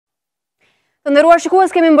Të nderuar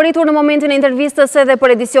shikues, kemi mbërritur në momentin e intervistës edhe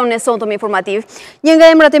për edicionin e sonëm informativ. Një nga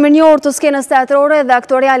emrat e mirënjohur të skenës teatrore dhe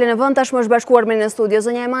aktoriale në vend tashmë është bashkuar me në studio.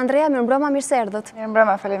 Zonja Ema Andrea, mirëmbrëma, mirë se erdhët.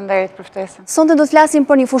 Mirëmbrëma, faleminderit për ftesën. Sonte do të flasim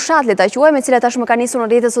për një fushatë, le ta quajmë, e cila tashmë ka nisur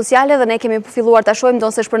në rrjetet sociale dhe ne kemi filluar ta shohim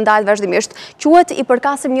ndonse shpërndahet vazhdimisht. Quhet i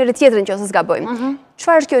përkasim njëri-tjetrin nëse s'gabojmë.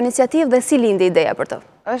 Çfarë është kjo iniciativë dhe si lindi ideja për të?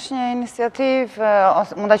 Është një iniciativë,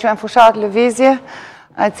 mund ta quajmë fushatë lëvizje,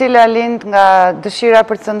 e cila lind nga dëshira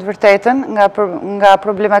për të thënë vërtetën, nga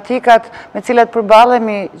problematikat me cilat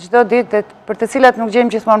përballemi çdo ditë dhe për të cilat nuk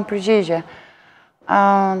gjejmë gjithmonë përgjigje.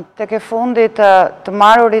 Tek e fundit të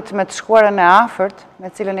marrurit me të shkuarën e afërt,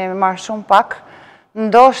 me cilën jemi marrë shumë pak,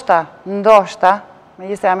 ndoshta,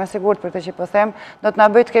 megjithëse jam e sigurt për këtë që po them, do të na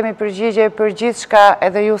bëjë të kemi përgjigje për gjithçka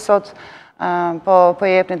edhe ju sot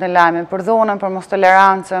po jepni në lajme, për dhunën, për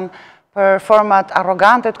mostolerancën, për format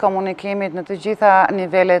arrogante të komunikimit në të gjitha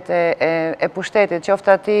nivelet e pushtetit,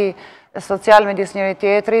 qoftë aty social midis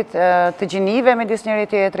njëri-tjetrit, të gjinive midis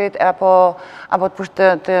njëri-tjetrit, apo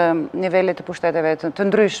të nivelet të pushteteve të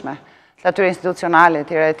ndryshme, të atyre institucionale,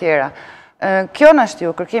 e tjera. Kjo në është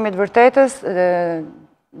ju, kërkimit vërtetës,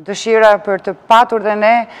 dëshira për të patur dhe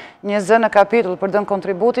ne një zë në kapitull për dënë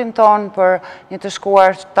kontributin ton për një të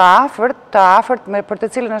shkuar të afërt, për të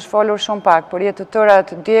cilën është folur shumë pak, për jetë të tëra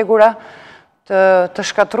të djegura, të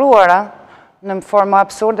shkatruara në formë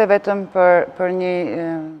absurde vetëm për një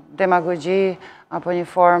demagogji apo një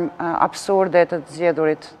formë absurde të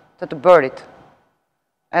zgjedhurit, të bërit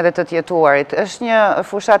edhe të tjetuarit. Është një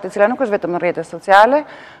fushatë e cila nuk është vetëm në rrjetet sociale,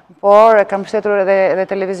 por e kam mbështetur edhe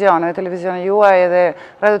televizioni juaj edhe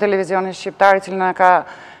radio televizioni shqiptar i cili na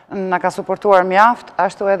ka suportuar mjaft,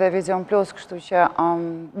 ashtu edhe Vision Plus, kështu që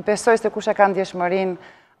besoj se kush e ka ndjeshmërinë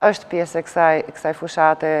është pjesë e kësaj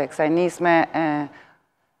fushate, kësaj nisme,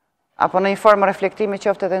 apo në një formë reflektimi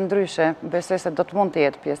qoftë edhe ndryshe, besoj se do të mund të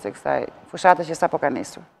jetë pjesë e kësaj fushate që sapo ka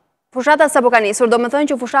nisur. Fushata sapo ka nisur, do më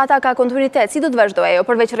thënë që fushata ka kontinuitet, si do të vazhdoj ajo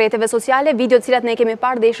përveç rrjeteve sociale, videot cilat ne kemi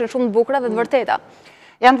parë dhe ishin shumë të bukura dhe të vërteta.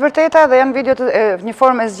 Janë të vërteta dhe janë videot një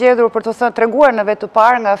formë e zgjedhur për të thënë treguar në vetë të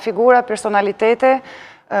parë nga figura, personalitete,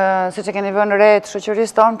 siç e keni vënë re të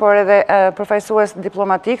shoqërisë tonë, por edhe përfaqësues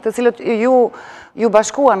diplomatik, të cilët ju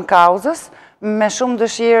bashkuan kauzës me shumë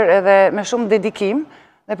dëshirë edhe me shumë dedikim,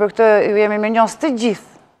 dhe për këtë ju jemi mirënjohës të gjithë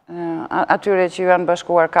atyre që ju janë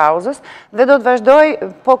bashkuar kauzës, dhe do të vazhdoj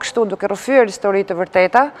po kështu duke rrëfyer histori të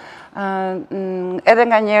vërteta, edhe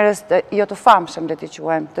nga njerëz jo të famshëm, le t'i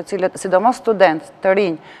quajmë, të cilët, sidomos studentë, të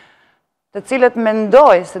rinj, të cilët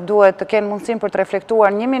mendoj se duhet të kenë mundësinë për të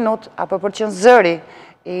reflektuar një minutë apo për të qenë zëri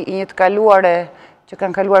i një të kaluare që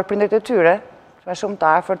kanë kaluar prindërit e tyre, pra shumë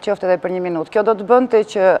të afërt, qoftë edhe për një minutë. Kjo do të bënte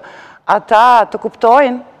që ata të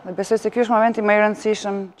kuptojnë, dhe besoj se ky është momenti më i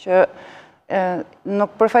rëndësishëm që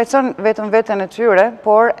nuk përfaqëson vetëm veten e tyre,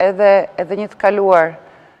 por edhe një të kaluar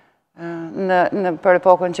për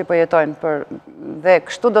epokën që po jetojnë. Dhe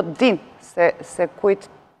kështu do të dinë se kujt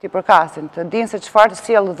t'i përkasin, të dinë se çfarë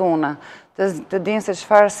sjell dhuna, të dinë se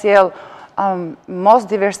çfarë sjell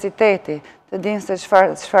mos diversiteti, të dinë se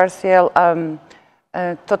çfarë sjell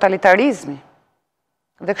totalitarizmi.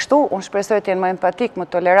 Dhe kështu unë shpresoj të jenë më empatik,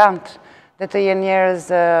 më tolerant, dhe të jenë njerëz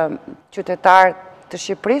qytetar të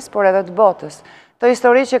Shqipërisë, por edhe të botës. Të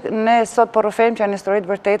histori që ne sot po rrëfejmë që janë historitë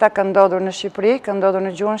vërteta, kanë ndodhur në Shqipëri, kanë ndodhur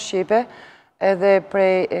në gjuhën shqipe, edhe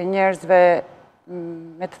prej njerëzve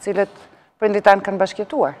me të cilët prindit tanë kanë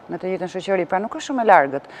bashkëjetuar në të njëjtën shoqëri, pra nuk është shumë e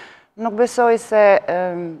largët. Nuk besoj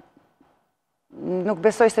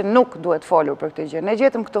se nuk duhet folur për këtë gjë. Ne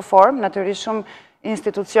gjetëm këtë formë, natyrisht shumë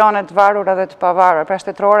institucionet varura dhe të pavarura, pra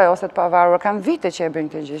shtetërore ose të pavarura, kanë vite që e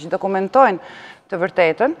bëjnë këtë gjë, që dokumentojnë të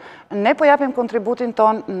vërtetën, ne po japim kontributin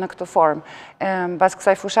ton në këtë formë. Mbas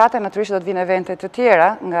kësaj fushate, natyrisht do të vinë evente të tjera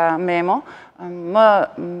nga Memo,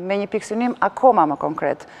 me një pikësynim akoma më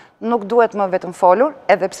konkret. Nuk duhet më vetëm folur,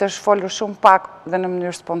 edhe pse është folur shumë pak dhe në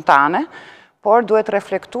mënyrë spontane, por duhet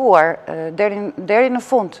reflektuar deri në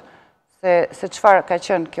fund se çfarë ka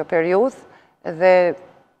qenë kjo periudhë dhe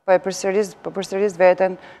po përsëris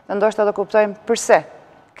veten, dhe ndoshta do kuptojmë pse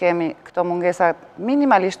kemi këto mungesa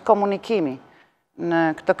minimalisht komunikimi në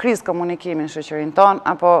këtë krizë komunikimi në shoqërinë tonë,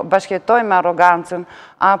 apo bashkëjetojmë me arrogancën,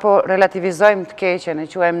 apo relativizojmë të keqen, e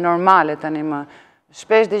quajmë normale tani më.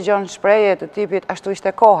 Shpesh dëgjon shprehje të tipit ashtu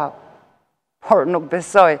ishte koha, por nuk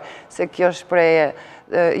besoj se kjo shprehje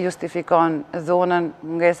justifikon dhunën,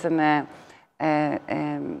 mungesën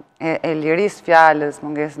e lirisë fjalës,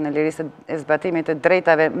 mungesën e lirisë e zbatimit të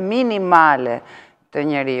drejtave minimale të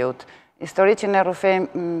njeriut. Histori që ne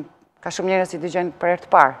rrëfejmë, ka shumë njerëz që dëgjojnë për herë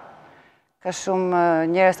të parë. Ka shumë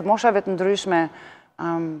njerëz të moshave të ndryshme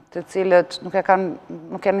të cilët nuk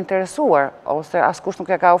janë interesuar, ose askush nuk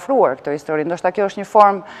e ka ofruar këtë histori. Ndoshta kjo është një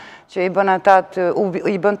formë që i bën ata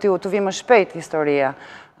i bën të vi më shpejt historia.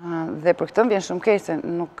 Dhe për këtë më vjen shumë keq se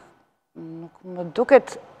nuk më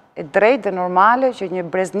duket e drejtë dhe normale që një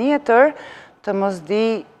brezni e tërë të mos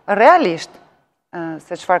di realisht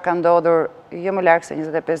se çfarë ka ndodhur jo më larg se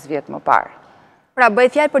 25 vjet më parë. Pra,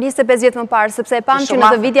 bëhet fjalë për 25 vjet më parë, sepse e pam që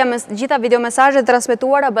në të gjitha videomesazhet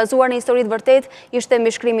transmetuara bazuar në histori të vërtetë ishte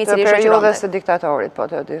mbi shkrimi i cili shoqëronte. Të periudhes së diktatorit, po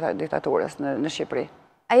të diktaturës në Shqipëri.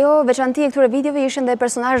 Ajo veçanti e këtyre videove ishin dhe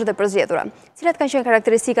personazhet e përzgjedhura. Cilat kanë qenë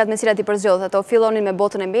karakteristikat me cilat i përzgjedhët ato? Fillonin me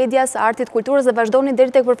botën e medias, artit, kulturës dhe vazhdonin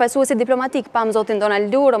deri tek përfaqësuesit diplomatik, pam zotin Donald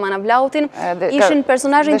Lu, Romana Vlautin, ishin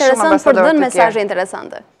personazhe interesantë për të dhënë mesazhe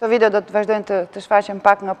interesante. Këto video do të vazhdojnë të shfaqen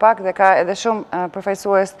pak nga pak dhe ka edhe shumë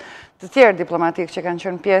përfaqësues të tjerë diplomatik që kanë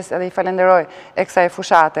qenë pjesë edhe i falenderoj e kësaj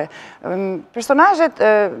fushate.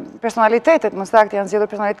 Personalitetet, më saktë janë zgjedhur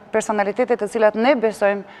personalitetet të cilat ne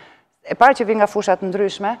besojmë e parë që vinë nga fushat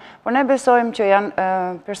ndryshme, por ne besojmë që janë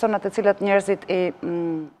personat të cilat njerëzit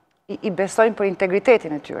i besojnë për integritetin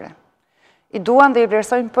e tyre. I duan dhe i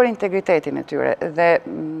vlerësojnë për integritetin e tyre.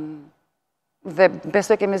 Dhe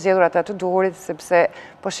besoj kemi zgjedhur ata të duhurit, sepse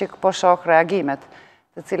po shoh reagimet,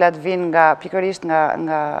 të cilat vinë pikërisht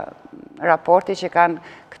nga raporti që kanë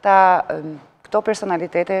këto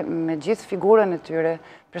personalitete me gjithë figurën e tyre,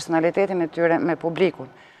 personalitetin e tyre me publikun.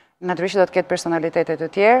 Natyrisht do të ketë personalitete të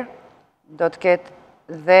tjerë, do të ketë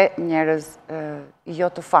dhe njerëz jo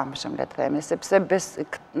të famshëm, le të themi, sepse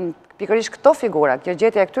pikërisht këto figura, kjo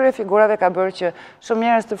gjetje e këtyre figurave ka bërë që shumë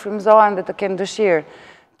njerëz të frymëzohen dhe të kenë dëshirë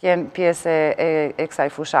të jenë pjesë e kësaj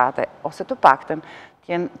fushate, ose të paktën të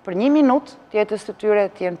jenë për 1 minutë të jetës së tyre,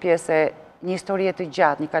 të jenë pjesë e një historie të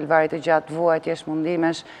gjatë, një kalvari të gjatë, vuajtjesh,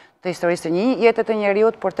 mundimesh, të historisë të një jetë të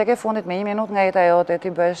njeriut, por tek e fundit me 1 minutë nga jeta jote ti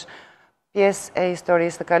bësh pjesë e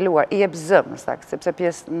historisë të kaluar. I jep zë, më saktë, sepse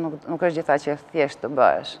pjesë nuk është gjitha që thjesht të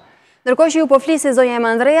bësh. Ndërkohë që ju po flisi zonja Ema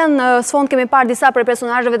Andrea, në sfond kemi parë disa prej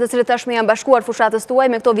personazheve të cilët tashmë janë bashkuar fushatës tuaj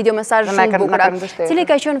me këto videomesazhe shumë bukura. Cili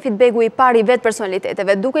ka qenë feedbacku i parë i vetë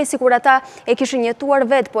personaliteteve, duke sikur ata e kishin jetuar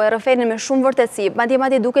vetë, po e rrëfenin me shumë vërtetësi,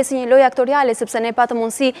 madje duke si një lojë aktoriale, sepse ne patëm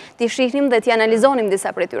mundësi t'i shihnim dhe t'i analizonim disa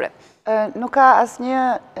prej tyre. Nuk ka asnjë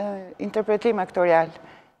interpretim aktorial.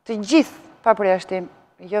 Të gjithë pa përjashtim,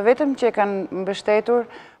 jo vetëm që e kanë mbështetur,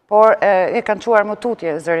 por e kanë quar më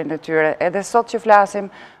tutje zërin e tyre. Edhe sot që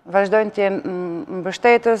flasim, vazhdojnë të jenë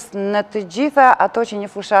mbështetës në të gjitha ato që një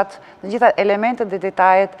fushat, në gjitha elementet dhe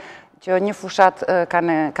detajet që një fushat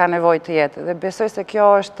ka nevojë të jetë. Dhe besoj se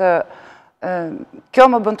kjo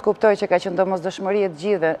më bën të kuptoj që ka qenë domosdoshmëri e të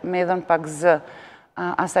gjithë me dhënë pak zë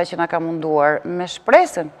asaj që na ka munduar, me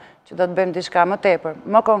shpresën që do të bëjmë diçka më tepër,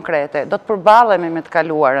 më konkrete, do të përballemi me të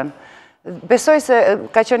kaluarën. Besoj se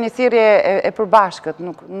ka qenë një thirrje e përbashkët,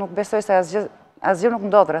 nuk besoj se asgjë nuk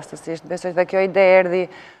ndodh rastësisht. Besoj se kjo ide erdhi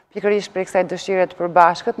pikërisht për kësaj dëshire të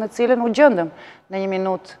përbashkët, në cilën u gjendëm në 1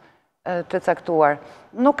 minutë të caktuar.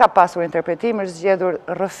 Nuk ka pasur interpretim, është zgjedhur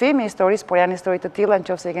rrëfimi i historisë, por janë histori të tilla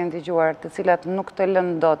nëse e keni dëgjuar, të cilat nuk të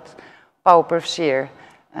lënë dot pa u përfshirë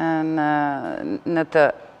në të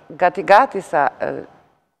gati sa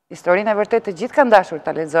historinë e vërtetë të gjithë kanë dashur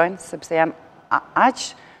ta lexojnë, sepse janë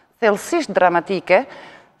aq thellësisht dramatike,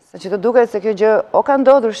 se që të duket se kjo gjë o ka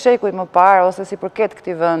ndodhur shekuj më parë, ose si përket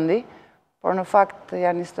këtij vendi, por në fakt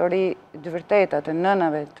janë histori të vërteta të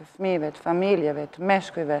nënave, të fëmijëve, të familjeve, të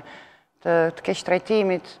meshkujve, të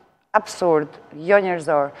keqtrajtimit absurd, jo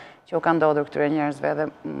njerëzor, që u ka ndodhur këtyre njerëzve. Dhe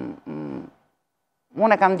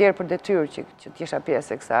unë e kam ndjerë për detyrë që t'isha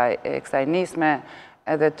pjesë e kësaj nisme,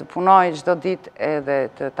 edhe të punoj çdo ditë,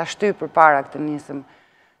 edhe të ta shtyj përpara këtë nisëm,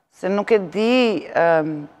 se nuk e di.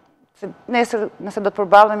 Nëse do të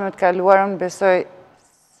përballemi me të kaluarën, besoj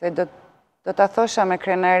se do ta thosha me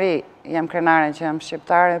krenari, jam krenare që jam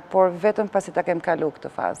shqiptare, por vetëm pasi ta kem kalu këtë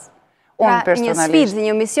fazë. Unë personalisht. Një sfidë,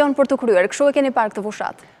 një mision për të kryer, kështu e keni parë këtë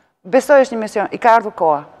fushat? Besoj është një mision, i ka ardhur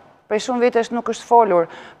koha. Prej shumë vitesh nuk është folur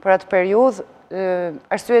për atë periudhë,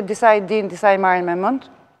 arsye disa i dinë, disa i marrin me mend,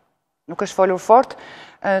 nuk është folur fort.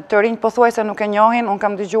 Të rinjt pothuajse nuk e njohin, unë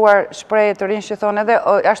kam dëgjuar shprehje të rinj që thonë edhe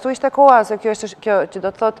ashtu ishte koha, se kjo që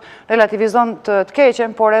do të thotë relativizon të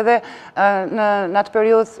keqen, por edhe në atë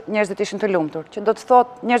periudhë njerëzit ishin të lumtur, që do të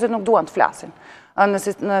thotë njerëzit nuk duan të flasin. Në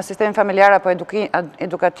sistemin familjar apo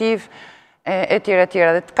edukativ, e tjera.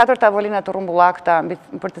 Dhe 4 tavolina të rrumbullakta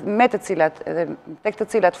me të cilat, tek të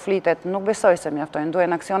cilat flitet, nuk besoj se mjaftojnë,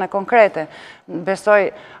 duhen aksione konkrete. Besoj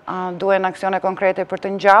duhen aksione konkrete për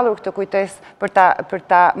të ngjallur këtë kujtesë, për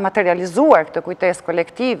ta materializuar këtë kujtesë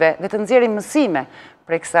kolektive dhe të nxjerrim mësime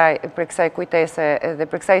për kësaj kujtese dhe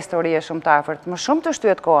për kësaj historie shumë të afërt. Më shumë të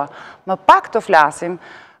shtyhet koha, më pak të flasim,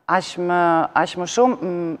 aq më shumë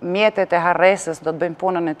mjetet e harresës do të bëjmë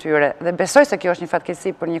punën e tyre dhe besoj se kjo është një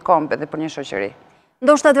fatkeqësi për një kombë dhe për një shoqëri.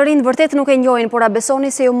 Ndoshta të rinjt vërtet nuk e njohin, por a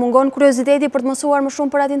besoni se ju mungon kurioziteti për të mësuar më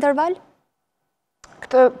shumë për atë interval?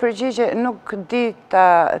 Këtë përgjigje nuk di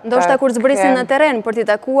ta... Ndoshta kur zbrisin në terren për t'i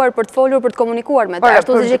takuar, për të folur, për të komunikuar me ta,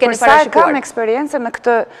 ashtu siç e keni parashikuar. Kam eksperiencë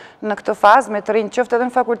në këtë fazë me të rinj, qoftë edhe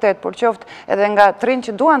në fakultet, por qoftë edhe nga të rinj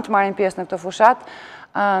që duan të marrin pjesë në këtë fushat,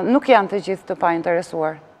 nuk janë të gjithë të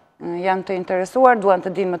painteresuar. Janë të interesuar, duan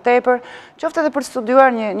të dinë më tepër, qoftë edhe për të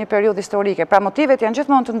studiuar një periudhë historike. Pra motivet janë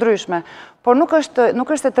gjithmonë të ndryshme, por nuk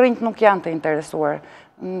është se të rinjt nuk janë të interesuar.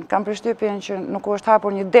 Kam përshtypjen që nuk është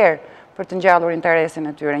hapur një derë për të ngjallur interesin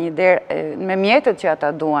e tyre, një derë me mjetet që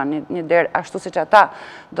ata duan, një derë ashtu siç ata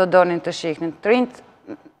do donin të shihnin. Të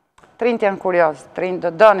rinjt janë kurioz, të rinjt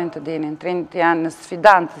do donin të dinin, të rinjt janë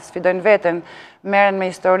sfidantë, sfidojnë veten, merren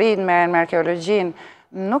me historinë, merren me arkeologjinë.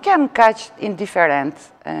 Nuk janë kaq indiferent,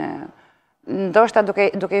 ndoshta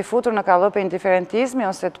duke I futur në kallëp e indiferentizmi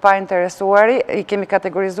ose të pa interesuari, I kemi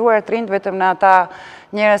kategorizuar të rinjt vetëm në ata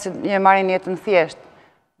njerëz që marrin jetën thjesht.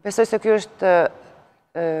 Besoj se ky është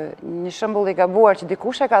një shembull I gabuar që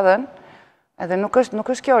dikush e ka dhënë, edhe nuk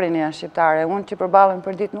është kjo rinia shqiptare, unë që përballem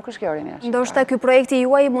për ditë nuk është kjo rinia shqiptare. Ndoshta ky projekti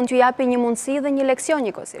juaj mund t'ju japi një mundësi dhe një leksion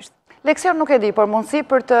njëkohësisht. Leksion nuk e di, por mundësi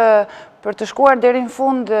për të shkuar deri në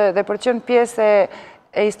fund dhe për të qenë pjesë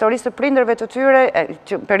e historisë të prindërve të tyre,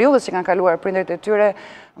 periudhës që kanë kaluar prindërit e tyre,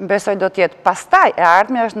 besoj do t'jetë. Pastaj e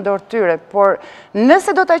ardhmja është në dorë të tyre, por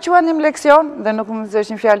nëse do ta quajmë leksion, dhe nuk më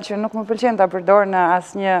është një fjalë që nuk më pëlqen ta përdor në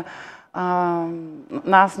asnjë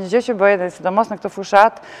gjë që bëj, dhe sidomos në këtë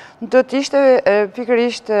fushat, do të ishte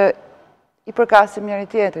pikërisht I përkasim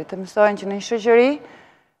njëri-tjetrit, të mësojnë që në një shoqëri,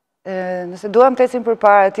 nëse duam të ecim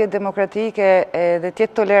përpara, të jetë demokratike dhe të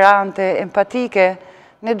jetë tolerante, empatike,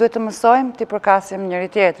 ne duhet të mësojmë të përkasim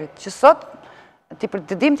njëri-tjetrit, që sot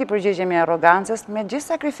të dim të përgjigjemi arrogancës me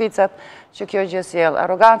gjithë sakrificat që kjo gjë sjell,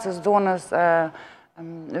 arrogancës, dhunës,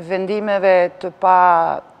 vendimeve të pa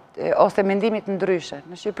ose mendimit ndryshe.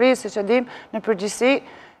 Në Shqipëri, siç e dim, në përgjithësi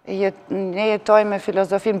ne jetojmë me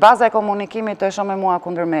filozofinë, baza e komunikimit është shumë e mua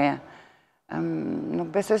kundër meje.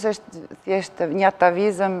 Nuk besoj se është thjesht një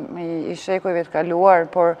atavizëm I shekujve të kaluar,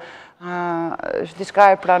 por është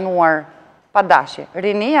diçka e pranuar pa dashje.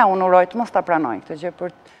 Rinia unë uroj të mos ta pranoj këtë gjë,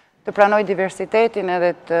 për të pranoj diversitetin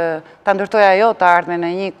edhe ta ndërtoj ajo të ardhmen në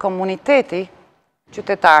një komuniteti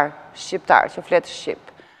qytetar, shqiptar, që flet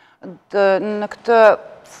shqip. Në këtë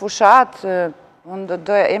fushat, unë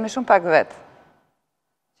jemi shumë pak vetë,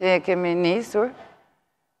 që kemi nisur.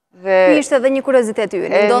 Ky ishte edhe një kuriozitet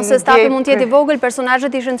ynë, ndonë se stafi mund t'jeti vogël,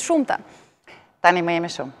 personazhet ishin të shumta. Tani më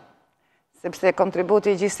jemi shumë, sepse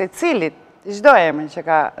kontributi I gjithë secilit, çdo emër që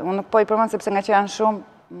ka, unë nuk po I përmend sepse nga që janë shumë,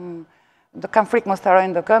 do kam frikë mos të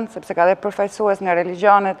harrojnë dikën, sepse ka dhe përfaqësues nga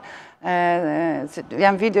religionet,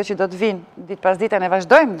 janë video që do të vinë ditë pas dite, ne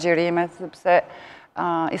vazhdojmë xhirimet, sepse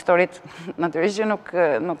historitë natyrisht që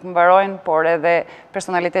nuk mbarojnë, por edhe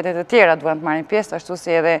personalitetet e tjera duan të marrin pjesë, ashtu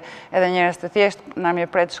si edhe njerëz të thjesht na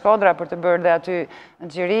mirëpret Shkodra për të bërë dhe aty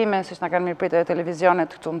xhirime, siç na kanë mirëpritur edhe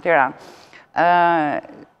televizionet këtu në Tiranë.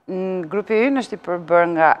 Grupi ynë është I përbërë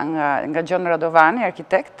nga Gjon Radovani,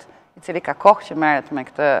 arkitekt, I cili ka kohë që merret me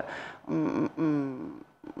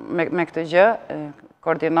këtë gjë,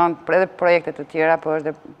 koordinon edhe projekte të tjera, por është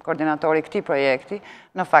dhe koordinatori I këtij projekti.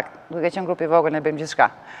 Në fakt, duke qenë grupi I vogël ne bëjmë gjithçka.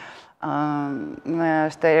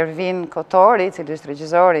 Është Ervin Kotori, I cili është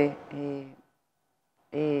regjizori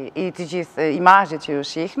I të gjithë imazhit që ju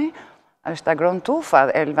shihni, është Agron Tufa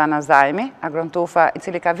Elvana Zajmi, Agron Tufa I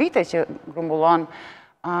cili ka vite që grumbullon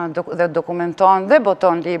dhe dokumenton dhe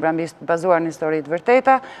boton libra bazuar në histori të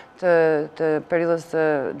vërteta të periudhës së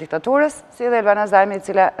diktaturës, si edhe Elvana Zajmi I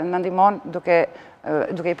cila na ndihmon duke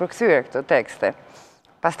I përkthyer këto tekste.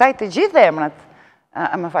 Pastaj të gjithë emrat,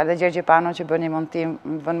 më fal, dhe Gjergji Pano që bën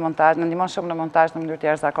montazh, na ndihmon shumë në montazh në mënyrë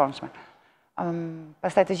të jashtëzakonshme.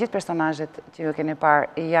 Pastaj të gjithë personazhet që ju keni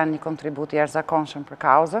parë janë një kontribut I jashtëzakonshëm për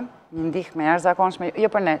kauzën, një ndihmë e jashtëzakonshme,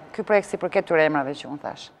 jo për ne. Ky projekt si përket këtyre emrave që unë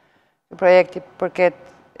thash. Ky projekt ju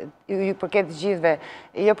përket të gjithëve,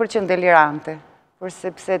 jo për qenë delirante, por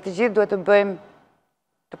sepse të gjithë duhet të bëjmë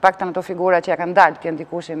të paktën ato figura që ja kanë dalë të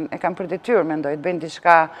dikushin, e kanë për detyrë, mendoj, të bëjnë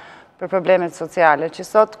diçka për problemet sociale, që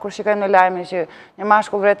sot, kur shikojmë në lajme që një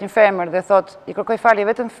mashkull vret një femër dhe thot, I kërkoj falje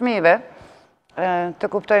vetëm fëmijëve, të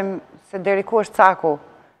kuptojmë se deri ku është caku,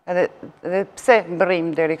 edhe pse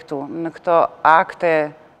mbërrim deri këtu, në këto akte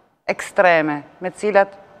ekstreme, me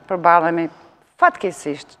cilat përballemi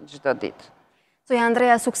fatkeqësisht çdo ditë. Zoja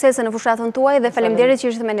Andrea, suksese në fushatën tuaj dhe faleminderit që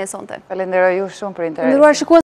ishte me ne sonte. Falenderoj ju shumë për interes.